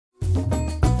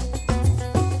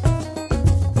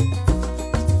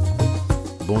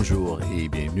Bonjour et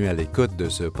bienvenue à l'écoute de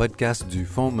ce podcast du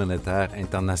Fonds monétaire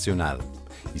international.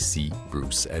 Ici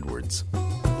Bruce Edwards.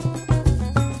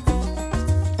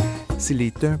 S'il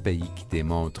est un pays qui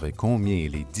démontre combien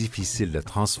il est difficile de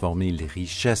transformer les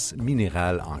richesses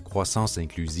minérales en croissance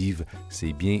inclusive,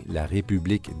 c'est bien la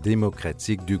République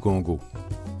démocratique du Congo.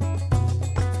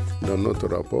 Dans notre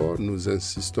rapport, nous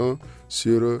insistons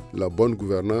sur la bonne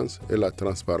gouvernance et la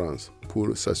transparence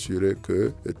pour s'assurer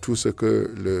que tout ce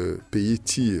que le pays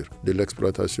tire de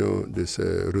l'exploitation de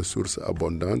ses ressources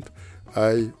abondantes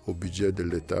aille au budget de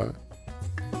l'État.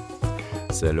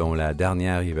 Selon la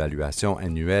dernière évaluation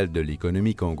annuelle de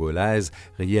l'économie congolaise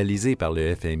réalisée par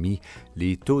le FMI,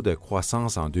 les taux de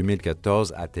croissance en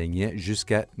 2014 atteignaient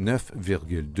jusqu'à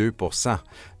 9,2 %,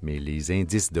 mais les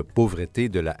indices de pauvreté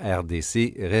de la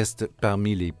RDC restent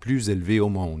parmi les plus élevés au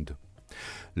monde.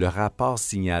 Le rapport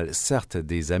signale certes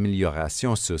des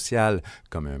améliorations sociales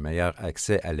comme un meilleur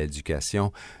accès à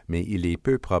l'éducation, mais il est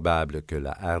peu probable que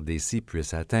la RDC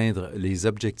puisse atteindre les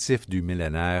objectifs du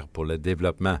millénaire pour le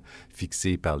développement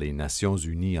fixés par les Nations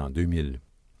unies en 2000.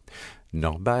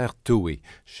 Norbert Toé,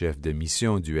 chef de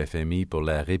mission du FMI pour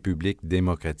la République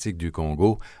démocratique du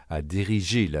Congo, a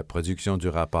dirigé la production du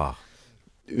rapport.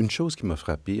 Une chose qui m'a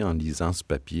frappé en lisant ce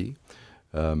papier,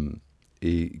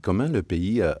 et comment le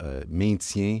pays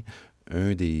maintient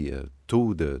un des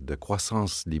taux de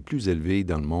croissance les plus élevés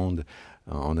dans le monde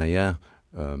en ayant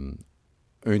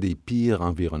un des pires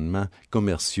environnements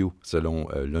commerciaux selon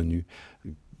l'ONU.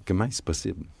 Comment est-ce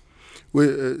possible? Oui,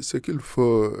 ce qu'il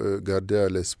faut garder à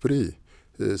l'esprit,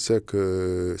 c'est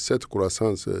que cette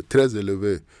croissance très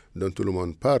élevée dont tout le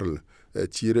monde parle est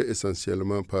tirée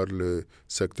essentiellement par le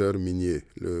secteur minier,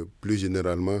 plus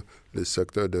généralement le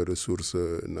secteur des ressources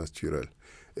naturelles.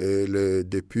 Et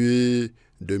depuis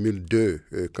 2002,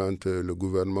 quand le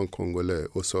gouvernement congolais,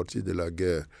 au sorti de la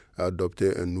guerre, a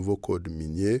adopté un nouveau code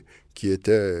minier qui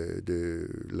était, de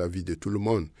l'avis de tout le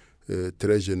monde,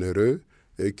 très généreux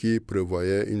et qui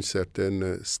prévoyait une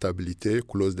certaine stabilité,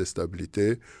 clause de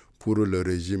stabilité pour le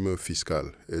régime fiscal.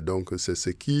 Et donc, c'est ce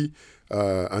qui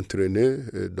a entraîné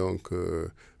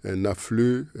un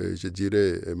afflux, je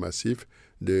dirais, massif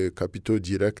de capitaux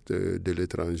directs de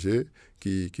l'étranger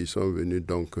qui sont venus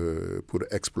donc pour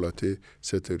exploiter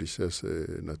cette richesse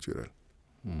naturelle.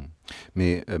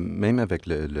 Mais même avec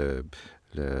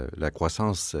la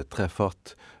croissance très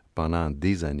forte pendant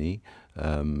des années,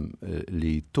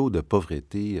 les taux de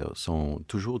pauvreté sont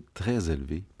toujours très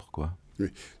élevés. Pourquoi? Oui,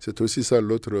 c'est aussi ça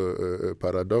l'autre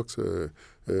paradoxe.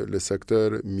 Le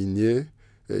secteur minier,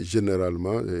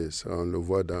 généralement, et ça on le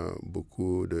voit dans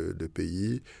beaucoup de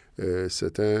pays,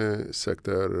 c'est un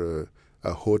secteur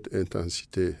à haute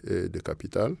intensité de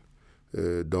capital.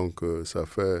 Donc, ça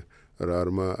fait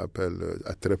rarement appel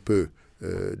à très peu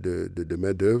de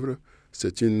main-d'œuvre.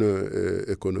 C'est une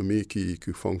économie qui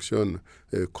fonctionne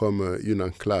comme une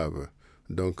enclave.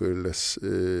 Donc,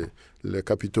 les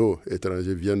capitaux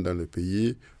étrangers viennent dans le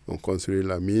pays, on construit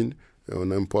la mine,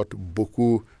 on importe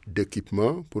beaucoup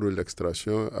d'équipements pour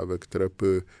l'extraction avec très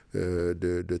peu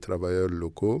de travailleurs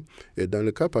locaux. Et dans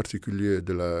le cas particulier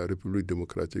de la République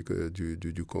démocratique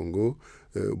du Congo,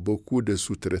 beaucoup de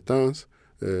sous-traitance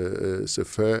se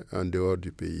fait en dehors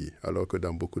du pays, alors que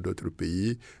dans beaucoup d'autres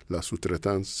pays, la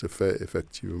sous-traitance se fait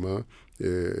effectivement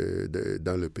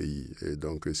dans le pays. Et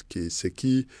donc, ce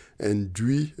qui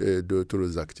induit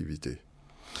d'autres activités.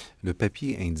 Le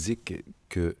papier indique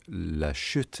que la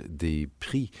chute des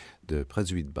prix de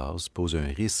produits de base pose un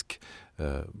risque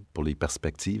pour les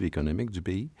perspectives économiques du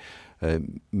pays,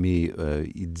 mais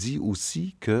il dit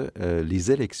aussi que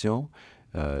les élections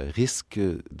risquent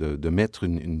de mettre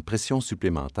une pression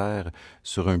supplémentaire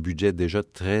sur un budget déjà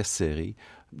très serré.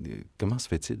 Comment se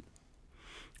fait-il?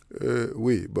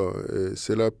 Oui,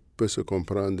 cela peut se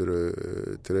comprendre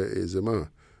très aisément.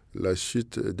 La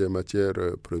chute des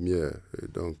matières premières,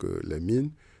 donc les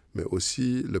mines, mais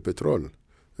aussi le pétrole,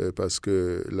 parce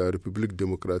que la République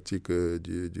démocratique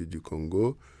du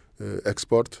Congo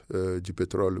exporte du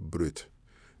pétrole brut.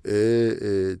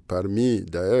 Et parmi,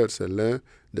 d'ailleurs, c'est l'un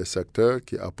des secteurs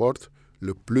qui apporte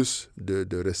le plus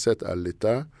de recettes à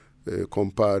l'État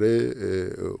comparé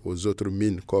aux autres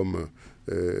mines comme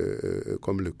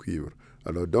le cuivre.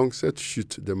 Alors donc, cette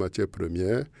chute des matières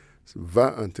premières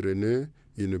va entraîner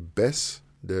une baisse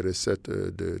des recettes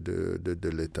de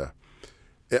l'État.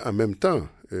 Et en même temps,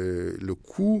 le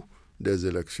coût des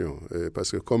élections,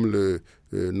 parce que comme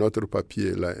notre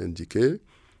papier l'a indiqué,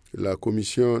 la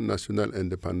Commission nationale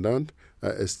indépendante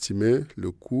a estimé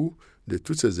le coût de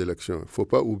toutes ces élections. Il ne faut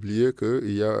pas oublier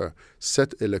qu'il y a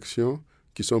 7 élections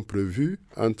qui sont prévues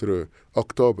entre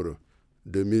octobre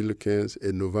 2015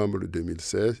 et novembre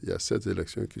 2016. Il y a 7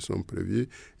 élections qui sont prévues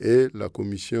et la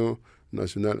Commission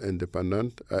nationale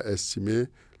indépendante a estimé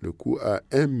le coût à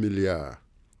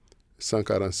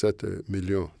 1,147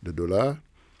 milliard de dollars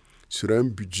sur un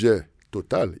budget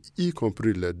total, y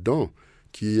compris les dons,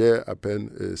 qui est à peine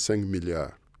 5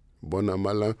 milliards. Bon an,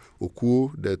 mal an, au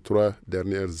cours des 3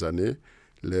 dernières années,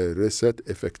 les recettes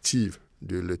effectives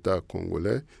de l'État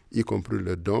congolais, y compris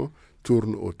les dons,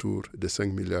 tournent autour de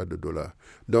 5 milliards de dollars.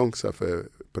 Donc, ça fait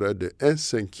près de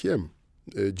 1/5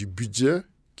 du budget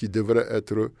qui devrait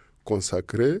être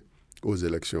consacré aux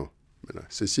élections. Maintenant,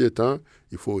 ceci étant,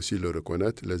 il faut aussi le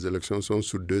reconnaître, les élections sont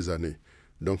sur 2 années.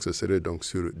 Donc, ce serait donc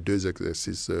sur 2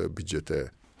 exercices budgétaires.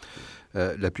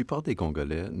 La plupart des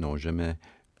Congolais n'ont jamais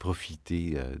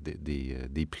profité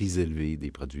des prix élevés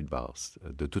des produits de base,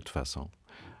 de toute façon.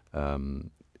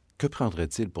 Que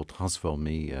prendrait-il pour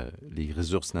transformer les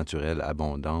ressources naturelles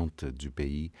abondantes du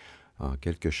pays en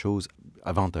quelque chose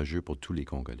avantageux pour tous les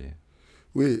Congolais?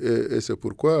 Oui, et c'est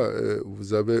pourquoi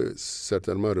vous avez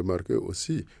certainement remarqué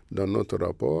aussi, dans notre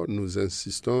rapport, nous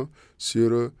insistons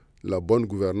sur la bonne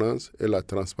gouvernance et la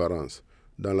transparence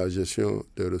dans la gestion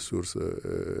des ressources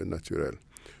naturelles.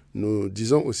 Nous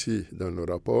disons aussi dans le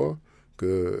rapport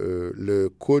que le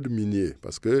code minier,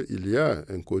 parce qu'il y a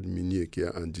un code minier qui est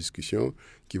en discussion,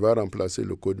 qui va remplacer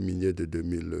le code minier de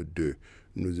 2002.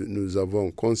 Nous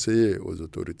avons conseillé aux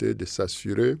autorités de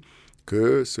s'assurer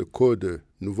que ce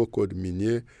nouveau code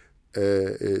minier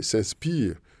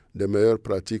s'inspire des meilleures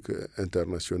pratiques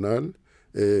internationales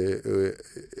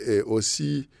et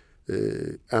aussi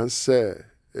insère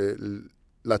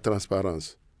la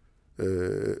transparence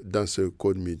dans ce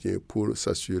code minier pour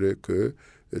s'assurer que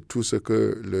tout ce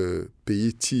que le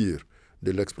pays tire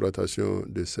de l'exploitation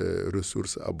de ses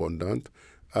ressources abondantes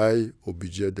aille au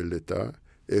budget de l'État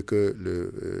et que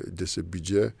de ce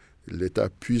budget, l'État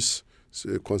puisse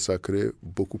se consacrer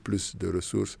beaucoup plus de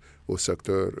ressources aux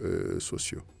secteurs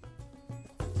sociaux.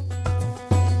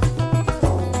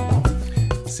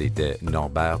 C'était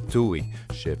Norbert Toé,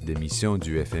 chef d'émission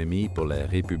du FMI pour la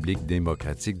République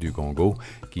Démocratique du Congo,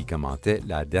 qui commentait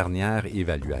la dernière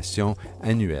évaluation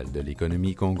annuelle de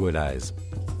l'économie congolaise.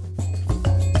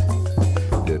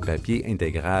 Le papier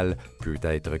intégral peut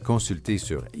être consulté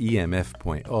sur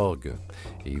imf.org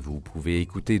et vous pouvez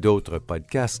écouter d'autres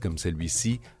podcasts comme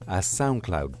celui-ci à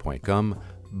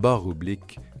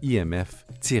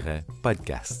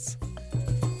soundcloud.com/imf-podcasts.